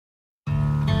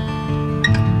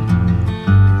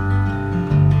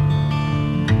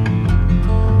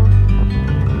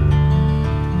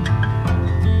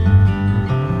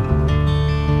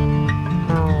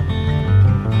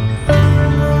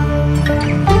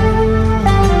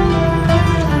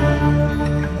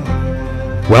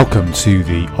Welcome to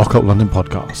the Occult London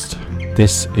podcast.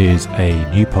 This is a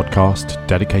new podcast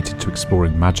dedicated to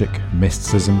exploring magic,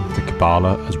 mysticism, the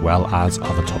Kabbalah, as well as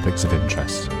other topics of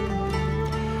interest.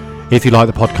 If you like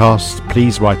the podcast,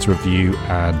 please write a review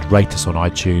and rate us on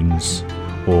iTunes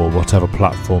or whatever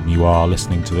platform you are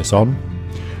listening to this on,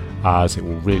 as it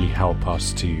will really help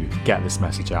us to get this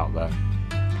message out there.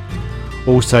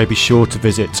 Also, be sure to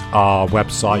visit our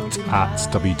website at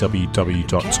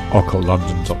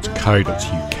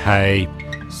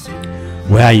www.occultlondon.co.uk,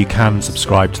 where you can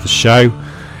subscribe to the show.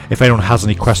 If anyone has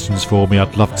any questions for me,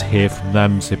 I'd love to hear from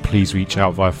them, so please reach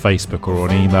out via Facebook or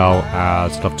on email,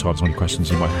 as I'd love to answer any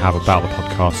questions you might have about the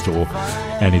podcast or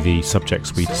any of the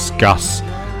subjects we discuss.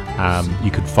 You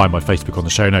can find my Facebook on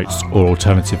the show notes, or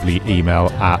alternatively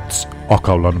email at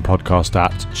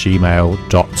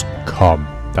occultlondonpodcast@gmail.com.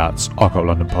 That's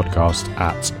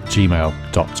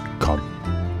occultlondonpodcast@gmail.com.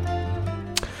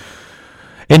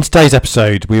 In today's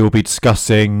episode, we will be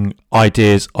discussing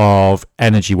ideas of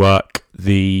energy work,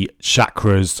 the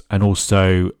chakras, and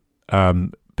also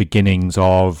beginnings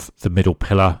of the middle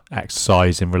pillar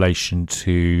exercise in relation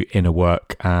to inner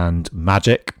work and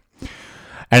magic.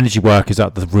 Energy work is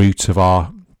at the root of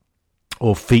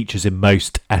or features in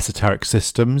most esoteric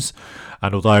systems,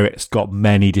 and although it's got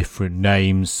many different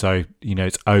names, so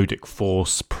it's odic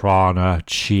force, prana,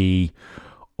 chi,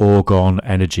 orgon,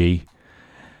 energy,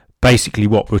 basically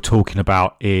what we're talking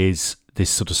about is this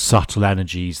sort of subtle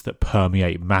energies that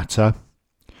permeate matter.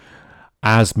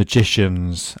 As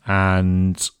magicians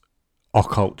and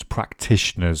occult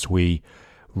practitioners, we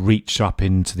reach up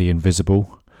into the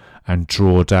invisible and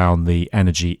draw down the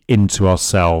energy into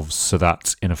ourselves, so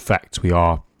that in effect we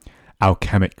are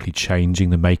alchemically changing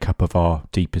the makeup of our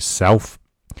deepest self.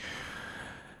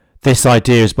 This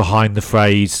idea is behind the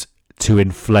phrase to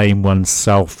inflame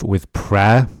oneself with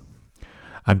prayer,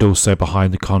 and also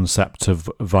behind the concept of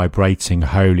vibrating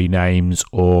holy names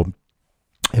or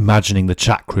imagining the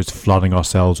chakras flooding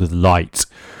ourselves with light.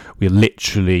 We're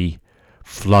literally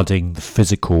flooding the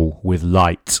physical with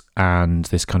light and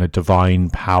this kind of divine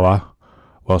power,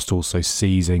 whilst also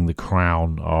seizing the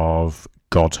crown of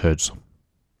godhood.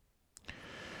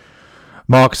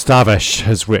 Mark Stavish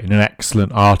has written an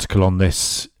excellent article on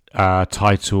this,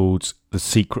 titled The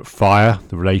Secret Fire,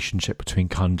 the relationship between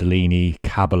Kundalini,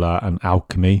 Kabbalah and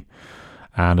alchemy.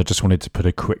 And I just wanted to put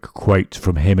a quick quote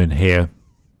from him in here.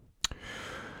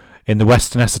 In the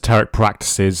Western esoteric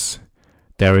practices,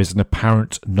 there is an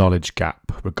apparent knowledge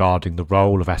gap regarding the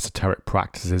role of esoteric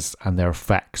practices and their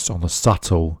effects on the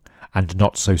subtle and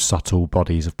not so subtle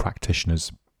bodies of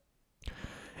practitioners.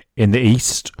 In the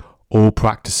East, all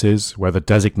practices, whether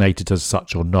designated as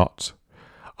such or not,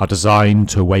 are designed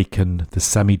to awaken the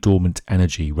semi-dormant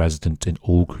energy resident in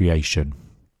all creation,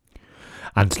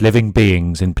 and living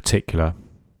beings in particular.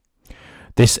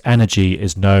 This energy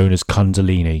is known as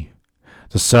Kundalini,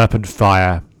 the serpent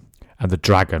fire, and the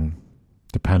dragon,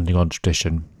 depending on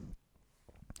tradition.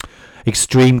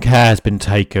 Extreme care has been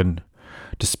taken,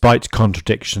 despite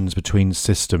contradictions between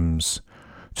systems,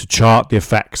 to chart the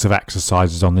effects of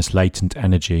exercises on this latent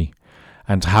energy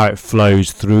and how it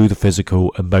flows through the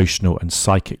physical, emotional and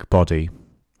psychic body,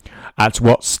 at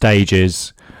what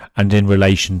stages and in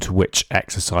relation to which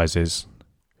exercises.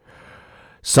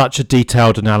 Such a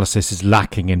detailed analysis is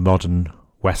lacking in modern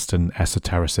Western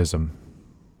esotericism.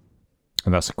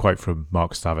 And that's a quote from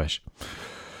Mark Stavish.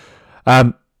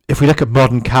 If we look at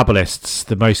modern Kabbalists,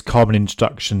 the most common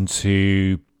introduction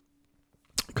to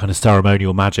kind of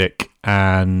ceremonial magic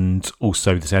and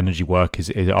also this energy work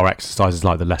are exercises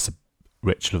like the lesser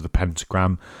ritual of the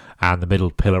pentagram and the middle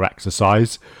pillar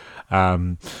exercise.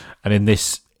 And in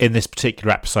this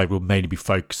particular episode, we'll mainly be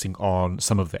focusing on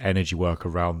some of the energy work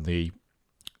around the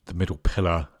middle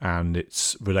pillar and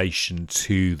its relation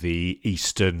to the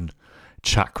Eastern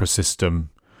chakra system.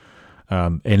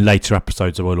 In later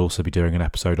episodes, I will also be doing an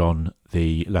episode on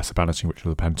the lesser banishing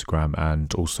ritual of the pentagram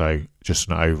and also just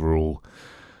an overall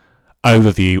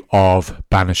overview of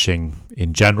banishing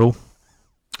in general.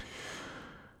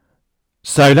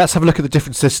 So let's have a look at the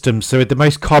different systems. So the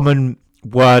most common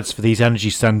words for these energy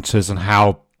centers and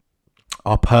how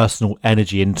our personal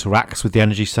energy interacts with the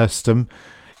energy system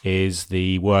is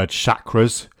the word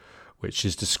chakras, which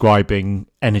is describing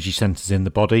energy centers in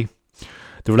the body.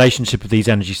 The relationship of these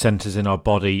energy centers in our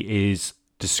body is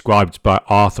described by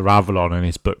Arthur Avalon in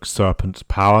his book Serpent's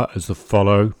Power as the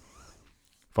following.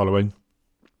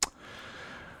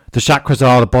 The chakras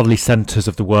are the bodily centers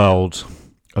of the world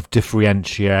of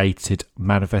differentiated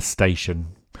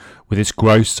manifestation, with its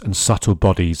gross and subtle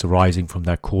bodies arising from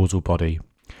their causal body,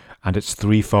 and its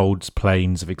threefold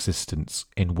planes of existence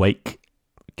in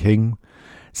waking,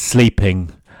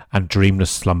 sleeping, and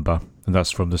dreamless slumber. And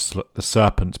that's from the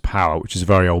Serpent's Power, which is a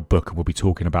very old book, and we'll be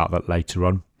talking about that later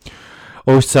on.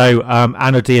 Also,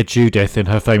 Anadia Judith, in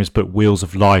her famous book Wheels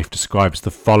of Life, describes the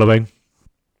following.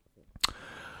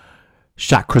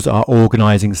 Chakras are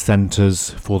organising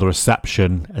centres for the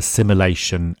reception,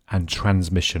 assimilation and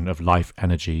transmission of life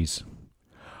energies.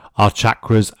 Our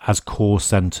chakras, as core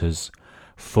centres,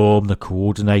 form the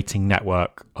coordinating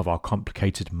network of our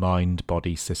complicated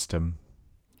mind-body system.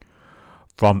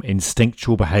 From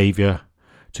instinctual behaviour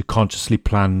to consciously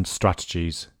planned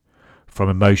strategies, from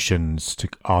emotions to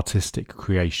artistic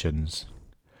creations,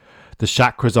 the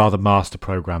chakras are the master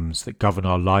programs that govern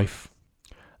our life,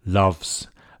 loves,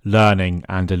 learning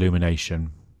and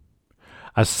illumination.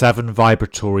 As 7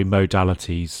 vibratory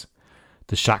modalities,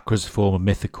 the chakras form a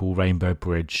mythical rainbow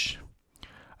bridge,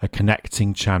 a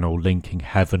connecting channel linking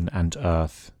heaven and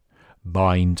earth,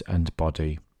 mind and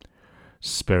body,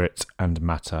 spirit and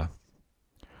matter,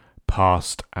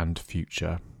 past and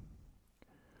future.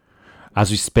 As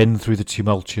we spin through the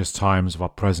tumultuous times of our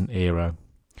present era,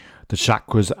 the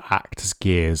chakras act as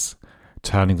gears,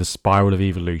 turning the spiral of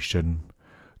evolution,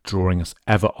 drawing us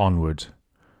ever onward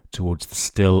towards the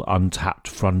still untapped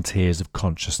frontiers of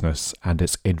consciousness and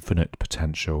its infinite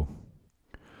potential.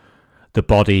 The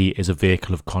body is a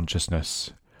vehicle of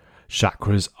consciousness.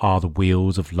 Chakras are the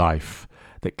wheels of life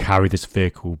that carry this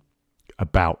vehicle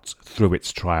about through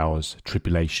its trials,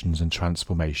 tribulations and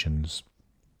transformations.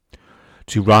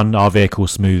 To run our vehicle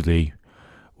smoothly,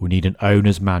 we need an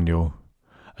owner's manual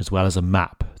as well as a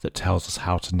map that tells us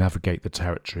how to navigate the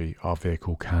territory our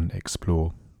vehicle can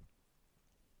explore.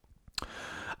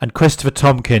 And Christopher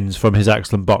Tompkins, from his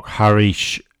excellent book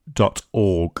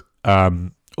Harish.org,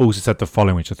 also said the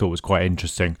following, which I thought was quite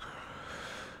interesting.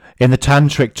 In the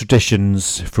tantric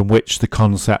traditions from which the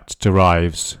concept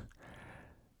derives,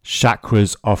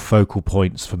 chakras are focal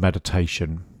points for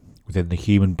meditation within the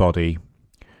human body,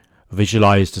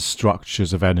 visualized as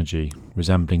structures of energy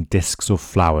resembling discs or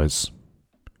flowers.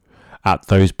 At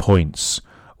those points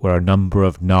where a number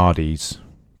of nadis,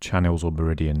 channels or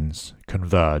meridians,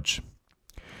 converge.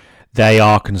 They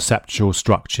are conceptual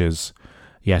structures,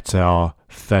 yet are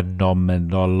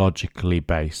phenomenologically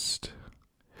based,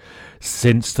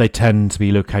 since they tend to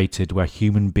be located where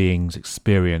human beings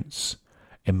experience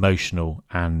emotional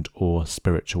and or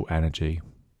spiritual energy.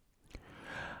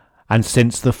 And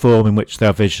since the form in which they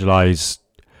are visualized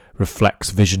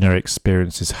reflects visionary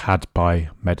experiences had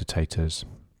by meditators.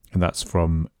 And that's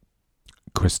from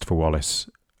Christopher Wallace,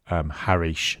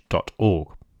 Harish.org.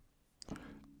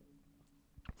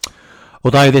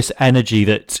 Although this energy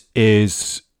that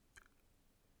is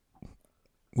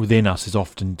within us is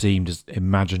often deemed as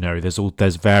imaginary,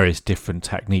 there's various different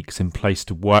techniques in place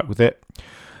to work with it.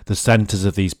 The centres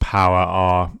of these power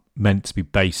are meant to be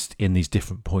based in these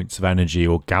different points of energy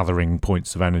or gathering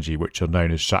points of energy, which are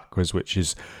known as chakras, which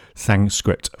is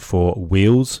Sanskrit for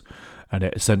wheels, and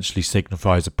it essentially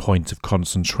signifies a point of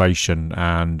concentration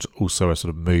and also a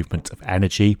sort of movement of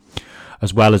energy.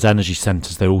 As well as energy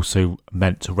centres, they're also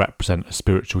meant to represent a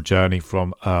spiritual journey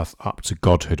from earth up to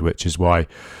godhood, which is why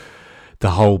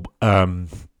the whole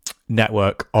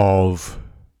network of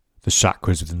the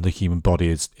chakras within the human body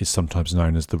is sometimes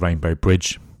known as the rainbow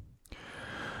bridge.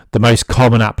 The most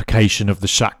common application of the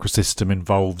chakra system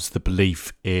involves the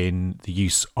belief in the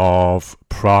use of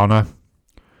prana,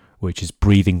 which is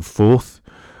breathing forth,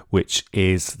 which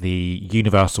is the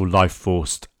universal life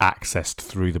force accessed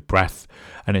through the breath,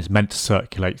 and it's meant to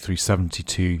circulate through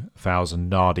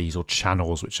 72,000 nadis or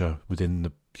channels which are within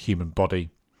the human body.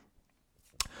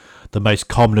 The most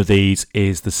common of these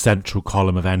is the central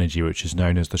column of energy, which is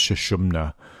known as the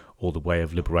Sushumna, or the way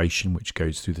of liberation, which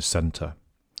goes through the centre.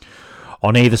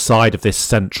 On either side of this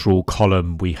central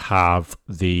column, we have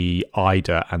the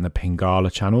Ida and the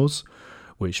Pingala channels,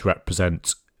 which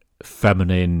represent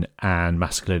feminine and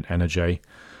masculine energy,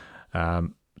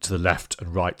 to the left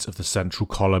and right of the central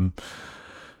column.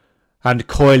 And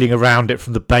coiling around it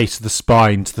from the base of the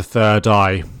spine to the third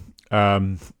eye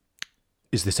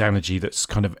is this energy that's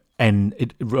kind of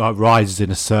it rises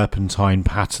in a serpentine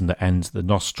pattern that ends at the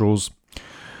nostrils.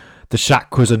 The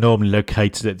chakras are normally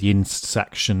located at the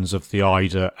intersections of the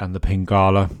Ida and the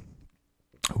Pingala,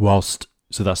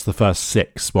 so that's the first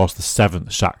 6, whilst the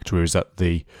 7th chakra is at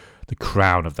the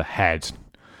crown of the head.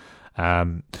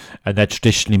 And they're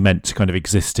traditionally meant to kind of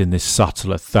exist in this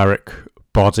subtle etheric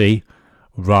body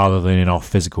rather than in our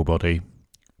physical body,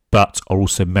 but are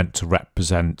also meant to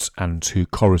represent and to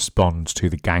correspond to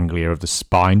the ganglia of the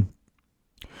spine.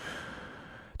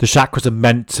 The chakras are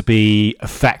meant to be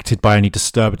affected by any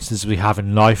disturbances we have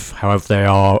in life. However, they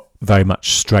are very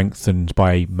much strengthened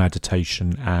by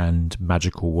meditation and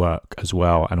magical work as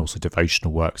well, and also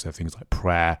devotional work. So things like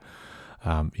prayer,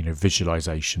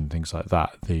 visualization, things like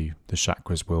that. The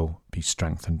chakras will be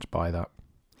strengthened by that.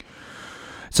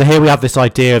 So here we have this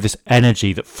idea of this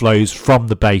energy that flows from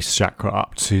the base chakra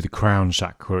up to the crown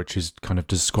chakra, which is kind of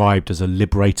described as a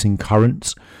liberating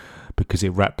current because it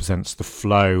represents the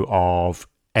flow of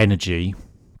energy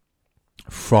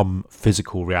from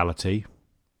physical reality,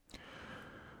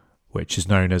 which is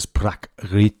known as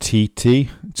prakriti,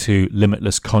 to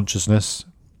limitless consciousness,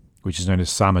 which is known as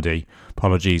samadhi.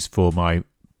 Apologies for my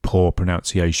poor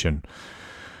pronunciation.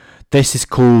 This is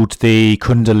called the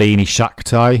Kundalini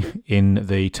Shakti in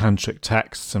the tantric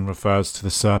texts and refers to the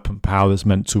serpent power that's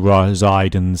meant to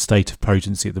reside in the state of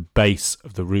potency at the base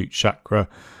of the root chakra,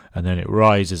 and then it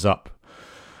rises up.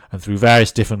 And through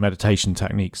various different meditation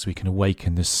techniques, we can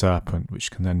awaken this serpent,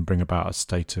 which can then bring about a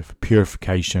state of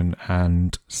purification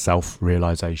and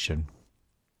self-realization.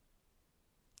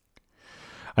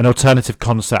 An alternative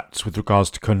concept with regards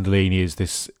to Kundalini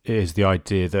is the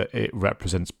idea that it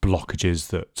represents blockages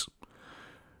that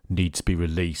need to be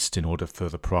released in order for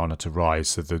the prana to rise.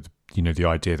 So the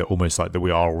idea that almost like that we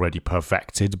are already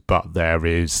perfected, but there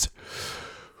is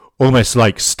almost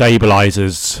like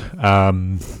stabilizers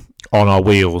on our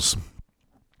wheels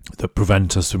that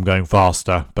prevent us from going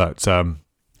faster. But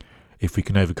if we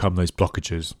can overcome those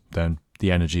blockages, then the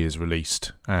energy is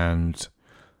released and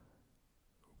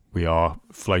we are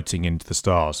floating into the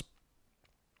stars.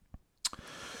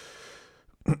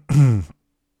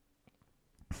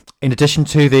 In addition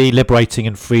to the liberating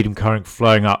and freedom current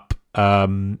flowing up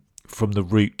from the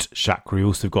root chakra, we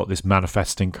also got this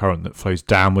manifesting current that flows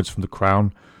downwards from the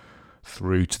crown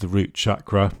through to the root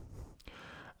chakra.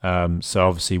 So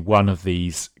obviously one of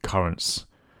these currents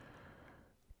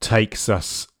takes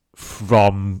us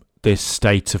from this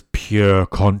state of pure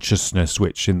consciousness,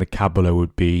 which in the Kabbalah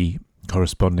would be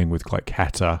corresponding with like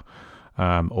Keter,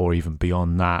 or even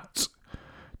beyond that,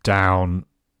 down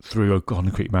through a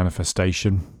concrete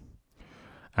manifestation.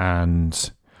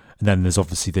 And then there's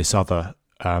obviously this other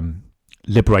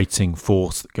liberating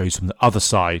force that goes from the other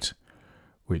side,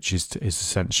 which is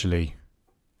essentially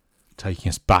taking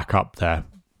us back up there.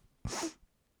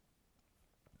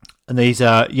 And these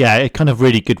are, a kind of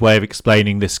really good way of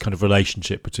explaining this kind of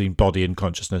relationship between body and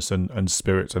consciousness and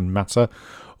spirit and matter,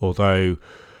 although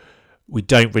we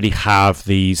don't really have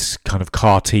these kind of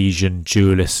Cartesian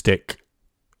dualistic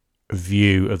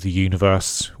view of the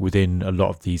universe within a lot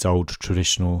of these old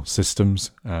traditional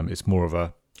systems. It's more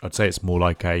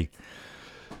like a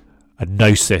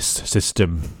gnosis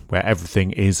system where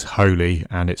everything is holy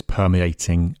and it's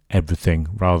permeating everything,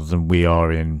 rather than we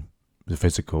are in the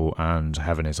physical and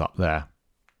heaven is up there.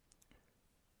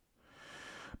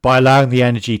 By allowing the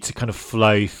energy to kind of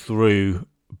flow through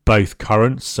both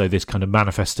currents, so this kind of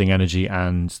manifesting energy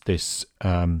and this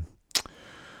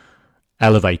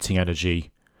elevating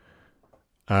energy,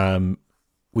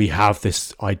 we have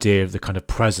this idea of the kind of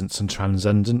presence and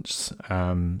transcendence,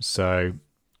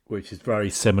 which is very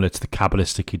similar to the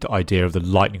Kabbalistic idea of the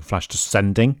lightning flash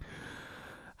descending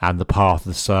and the path of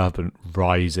the serpent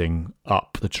rising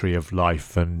up the tree of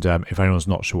life. And if anyone's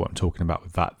not sure what I'm talking about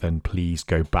with that, then please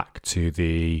go back to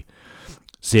the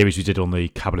series we did on the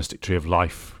Kabbalistic tree of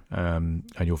life, and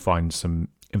you'll find some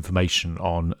information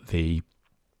on the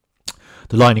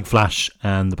lightning flash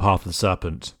and the path of the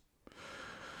serpent.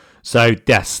 So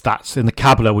yes, that's in the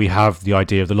Kabbalah. We have the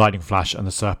idea of the lightning flash and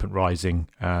the serpent rising,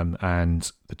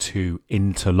 and the two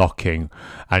interlocking.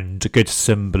 And a good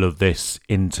symbol of this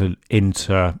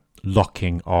interlocking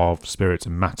of spirit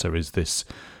and matter is this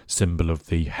symbol of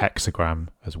the hexagram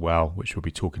as well, which we'll be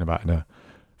talking about in a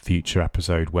future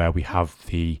episode, where we have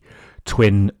the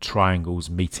twin triangles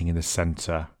meeting in the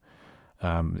center,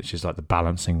 which is like the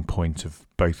balancing point of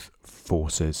both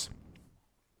forces.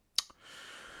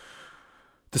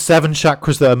 The 7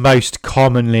 chakras that are most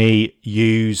commonly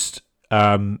used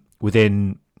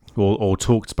within or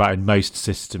talked about in most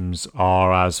systems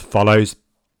are as follows.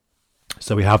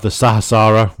 So we have the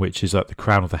Sahasrara, which is at the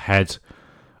crown of the head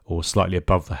or slightly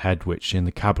above the head, which in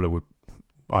the Kabbalah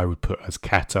I would put as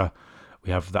Keter.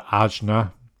 We have the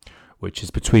Ajna, which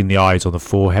is between the eyes on the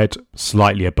forehead,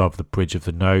 slightly above the bridge of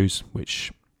the nose,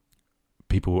 which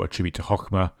people attribute to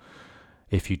Chokhmah.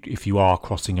 If you are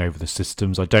crossing over the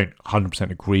systems, I don't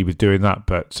 100% agree with doing that,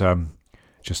 but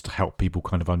just to help people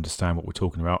kind of understand what we're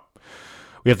talking about.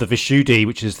 We have the Vishuddhi,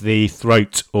 which is the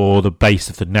throat or the base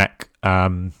of the neck,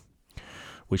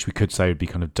 which we could say would be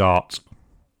kind of Dart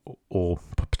or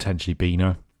potentially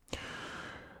Bina.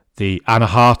 The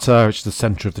Anahata, which is the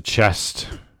centre of the chest,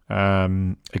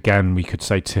 Again, we could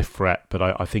say Tiferet, but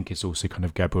I think it's also kind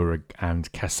of Gebur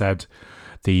and Kesed.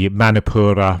 The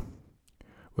Manipura,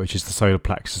 which is the solar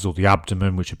plexus or the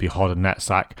abdomen, which would be Hod and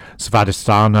Netzach.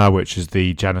 Svadhisthana, which is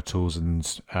the genitals and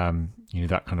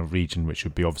that kind of region, which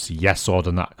would be obviously Yesod,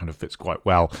 and that kind of fits quite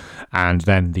well. And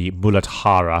then the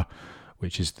Muladhara,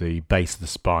 which is the base of the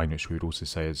spine, which we would also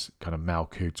say is kind of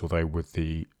Malkut, although with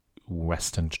the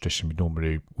Western tradition we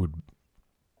normally would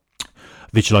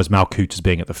visualize Malkut as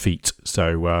being at the feet.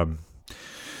 So,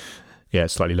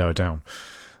 it's slightly lower down.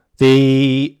 So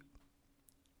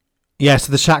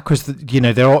the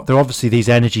chakras, they're obviously these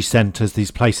energy centers,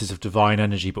 these places of divine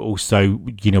energy, but also,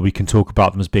 we can talk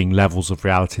about them as being levels of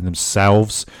reality in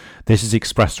themselves. This is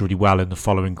expressed really well in the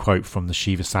following quote from the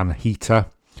Shiva Samhita,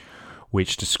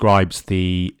 which describes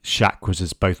the chakras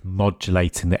as both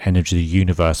modulating the energy of the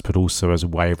universe, but also as a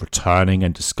way of returning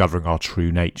and discovering our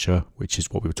true nature, which is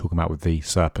what we were talking about with the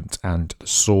serpent and the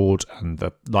sword and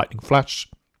the lightning flash.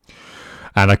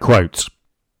 And I quote,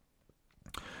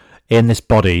 "In this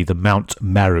body, the Mount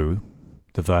Meru,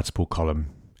 the vertebral column,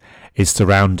 is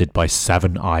surrounded by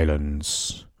 7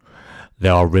 islands.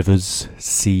 There are rivers,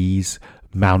 seas,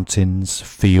 mountains,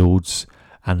 fields,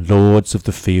 and lords of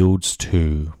the fields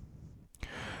too.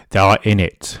 There are in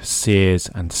it seers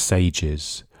and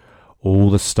sages, all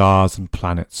the stars and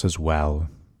planets as well.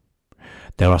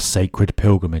 There are sacred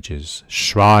pilgrimages,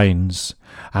 shrines,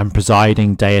 and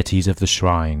presiding deities of the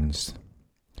shrines.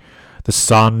 The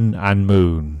sun and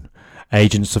moon,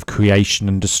 agents of creation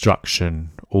and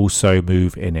destruction, also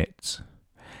move in it.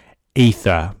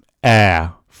 Ether,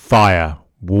 air, fire,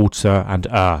 water, and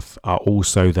earth are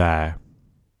also there.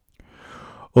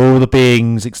 All the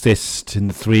beings exist in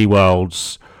the 3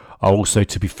 worlds are also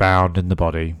to be found in the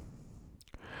body.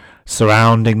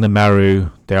 Surrounding the Meru,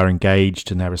 they are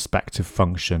engaged in their respective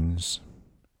functions.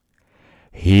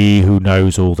 He who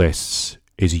knows all this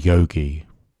is a yogi.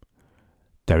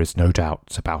 There is no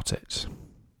doubt about it."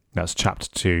 That's chapter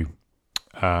 2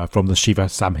 from the Shiva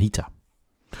Samhita.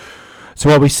 So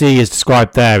what we see is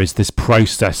described there is this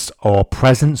process or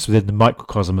presence within the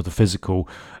microcosm of the physical,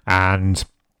 and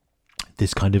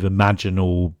this kind of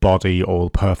imaginal body or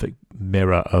perfect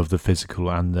mirror of the physical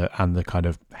and the kind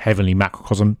of heavenly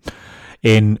macrocosm.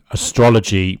 In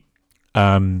astrology,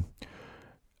 and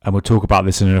we'll talk about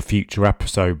this in a future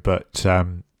episode, but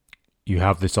you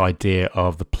have this idea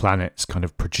of the planets kind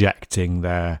of projecting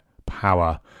their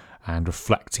power and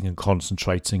reflecting and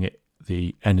concentrating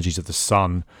the energies of the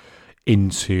sun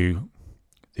into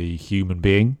the human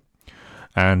being.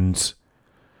 And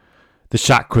the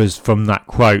chakras from that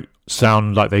quote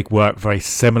sound like they work very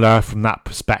similar from that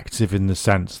perspective, in the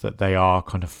sense that they are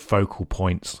kind of focal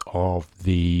points of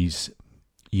these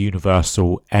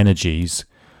universal energies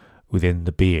within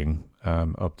the being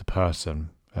of the person,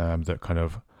 that kind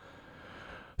of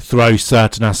throw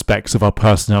certain aspects of our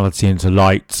personality into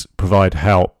light, provide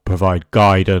help, provide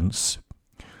guidance,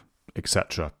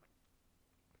 etc.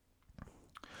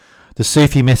 The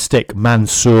Sufi mystic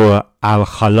Mansur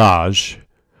al-Khalaj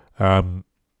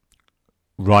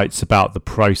writes about the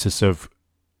process of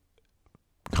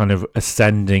kind of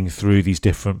ascending through these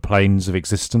different planes of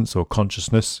existence or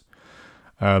consciousness,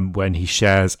 when he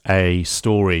shares a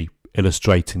story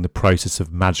illustrating the process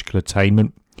of magical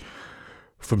attainment,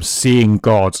 from seeing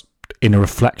God in a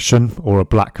reflection or a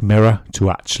black mirror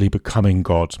to actually becoming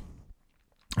God.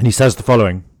 And he says the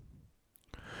following: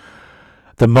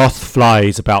 "The moth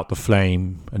flies about the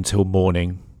flame until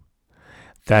morning.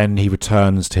 Then he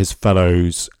returns to his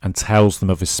fellows and tells them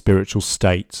of his spiritual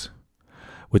state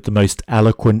with the most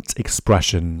eloquent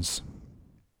expressions.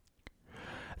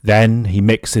 Then he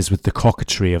mixes with the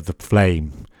coquetry of the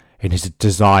flame in his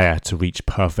desire to reach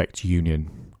perfect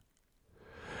union.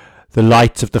 The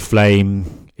light of the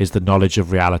flame is the knowledge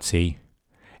of reality,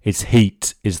 its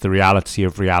heat is the reality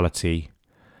of reality,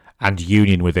 and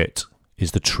union with it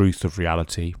is the truth of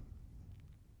reality.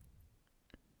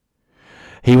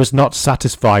 He was not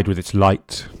satisfied with its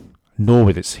light, nor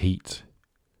with its heat,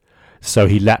 so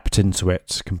he leapt into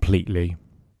it completely.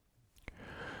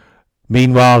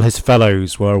 Meanwhile his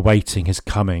fellows were awaiting his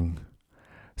coming,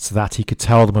 so that he could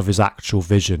tell them of his actual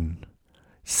vision,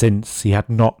 since he had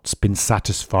not been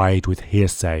satisfied with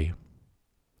hearsay.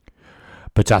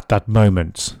 But at that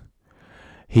moment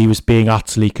he was being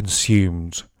utterly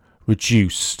consumed,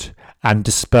 reduced, and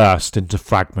dispersed into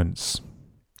fragments.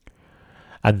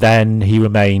 And then he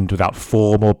remained without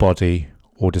form or body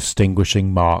or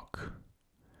distinguishing mark.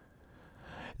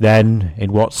 Then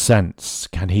in what sense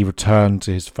can he return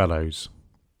to his fellows?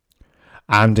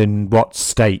 And in what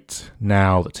state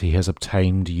now that he has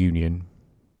obtained union?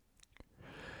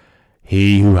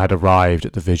 He who had arrived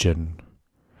at the vision,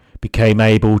 became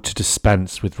able to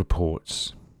dispense with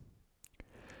reports.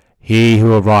 He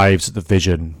who arrives at the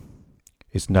vision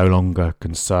is no longer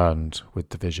concerned with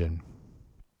the vision.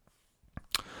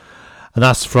 And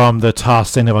that's from the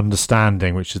Tahsin of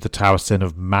Understanding, which is the Tahsin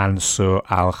of Mansur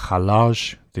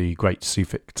al-Khalaj, the great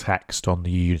Sufic text on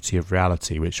the unity of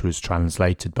reality, which was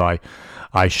translated by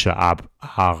Aisha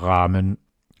Ar-Rahman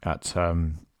at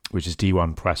which is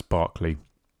D1 Press, Berkeley,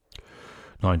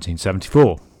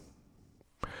 1974.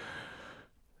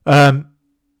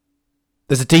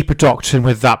 There's a deeper doctrine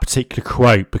with that particular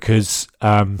quote, because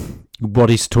what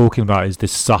he's talking about is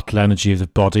this subtle energy of the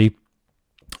body,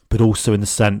 but also in the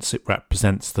sense it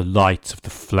represents the light of the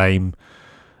flame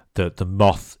that the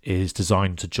moth is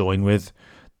designed to join with.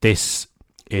 This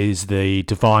is the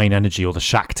divine energy, or the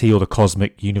Shakti, or the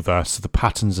cosmic universe. So the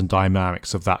patterns and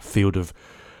dynamics of that field of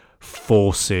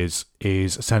forces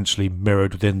is essentially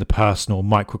mirrored within the personal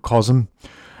microcosm,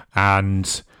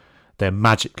 and they're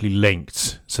magically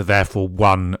linked, so therefore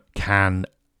one can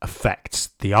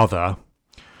affect the other.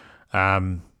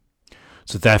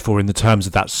 So therefore, in the terms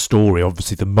of that story,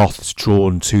 obviously the moth is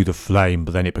drawn to the flame,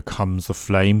 but then it becomes the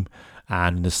flame,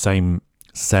 and in the same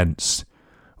sense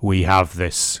we have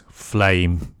this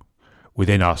flame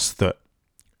within us that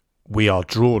we are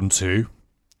drawn to.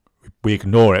 We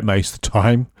ignore it most of the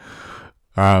time,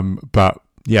 but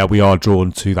yeah, we are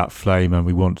drawn to that flame and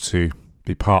we want to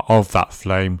be part of that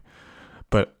flame.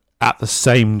 But at the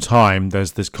same time,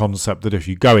 there's this concept that if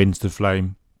you go into the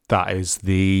flame, that is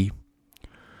the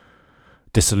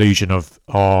dissolution of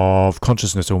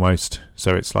consciousness almost.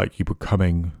 So it's like you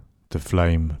becoming the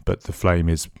flame, but the flame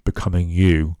is becoming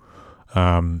you.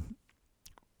 So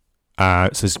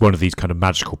it's one of these kind of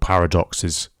magical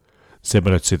paradoxes,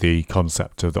 similar to the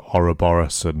concept of the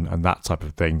Ouroboros and that type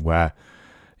of thing, where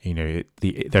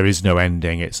there is no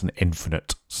ending. It's an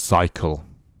infinite cycle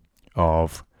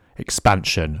of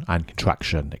expansion and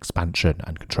contraction, expansion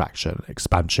and contraction,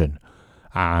 expansion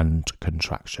and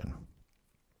contraction.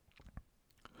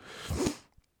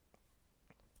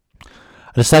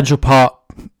 An essential part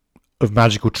of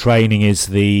magical training is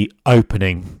the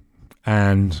opening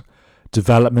and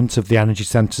development of the energy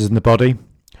centers in the body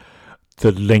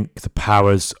that link the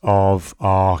powers of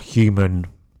our human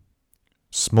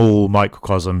small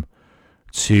microcosm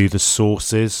to the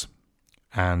sources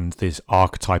and this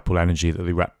archetypal energy that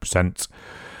they represent.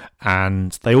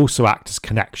 And they also act as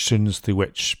connections through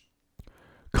which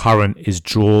current is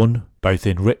drawn, both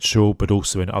in ritual but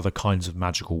also in other kinds of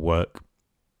magical work.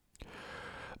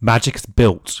 Magic is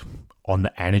built on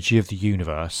the energy of the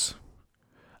universe,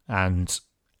 and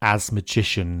as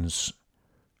magicians,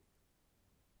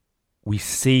 we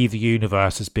see the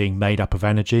universe as being made up of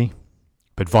energy,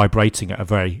 but vibrating at a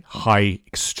very high,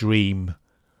 extreme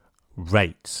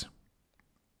rate.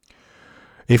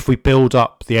 If we build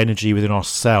up the energy within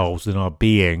ourselves, within our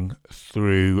being,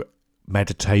 through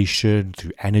meditation,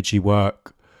 through energy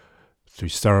work, through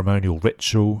ceremonial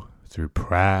ritual, through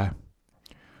prayer,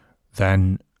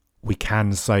 then we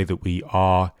can say that we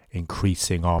are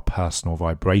increasing our personal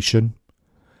vibration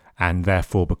and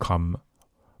therefore become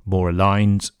more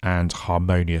aligned and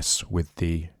harmonious with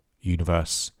the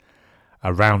universe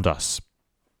around us.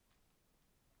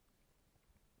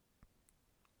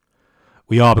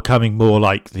 We are becoming more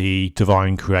like the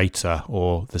divine creator,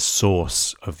 or the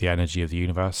source of the energy of the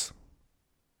universe.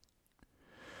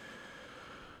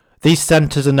 These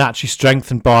centres are naturally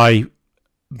strengthened by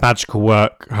magical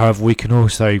work. However, we can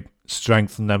also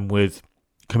strengthen them with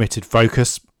committed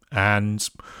focus, and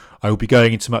I will be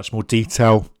going into much more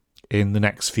detail in the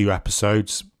next few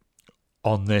episodes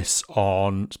on this,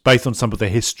 on both on some of the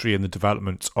history and the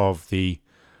development of the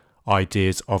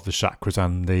ideas of the chakras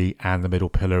and the middle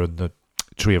pillar and the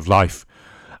tree of life,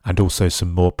 and also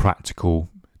some more practical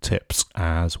tips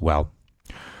as well.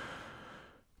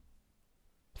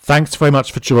 Thanks very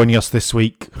much for joining us this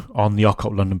week on the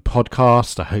Occult London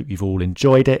podcast. I hope you've all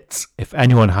enjoyed it. If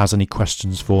anyone has any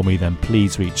questions for me, then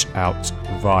please reach out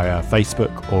via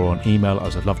Facebook or on email,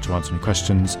 as I'd love to answer any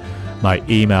questions. My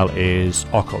email is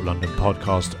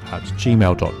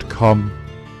occultlondonpodcast@gmail.com.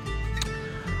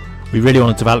 We really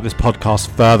want to develop this podcast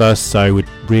further, so we'd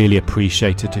really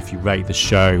appreciate it if you rate the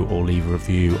show or leave a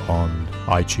review on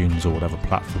iTunes or whatever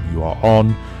platform you are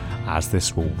on, as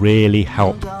this will really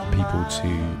help people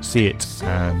to see it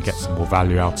and get some more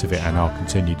value out of it. And I'll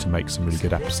continue to make some really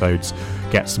good episodes,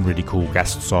 get some really cool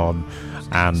guests on,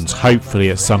 and hopefully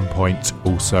at some point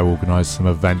also organise some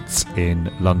events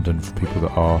in London for people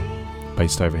that are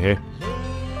based over here.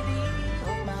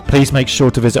 Please make sure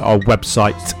to visit our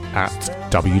website at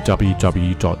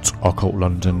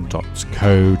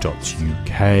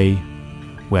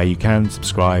www.occultlondon.co.uk. where you can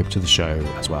subscribe to the show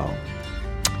as well.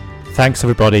 Thanks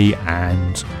everybody,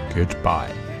 and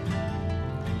goodbye.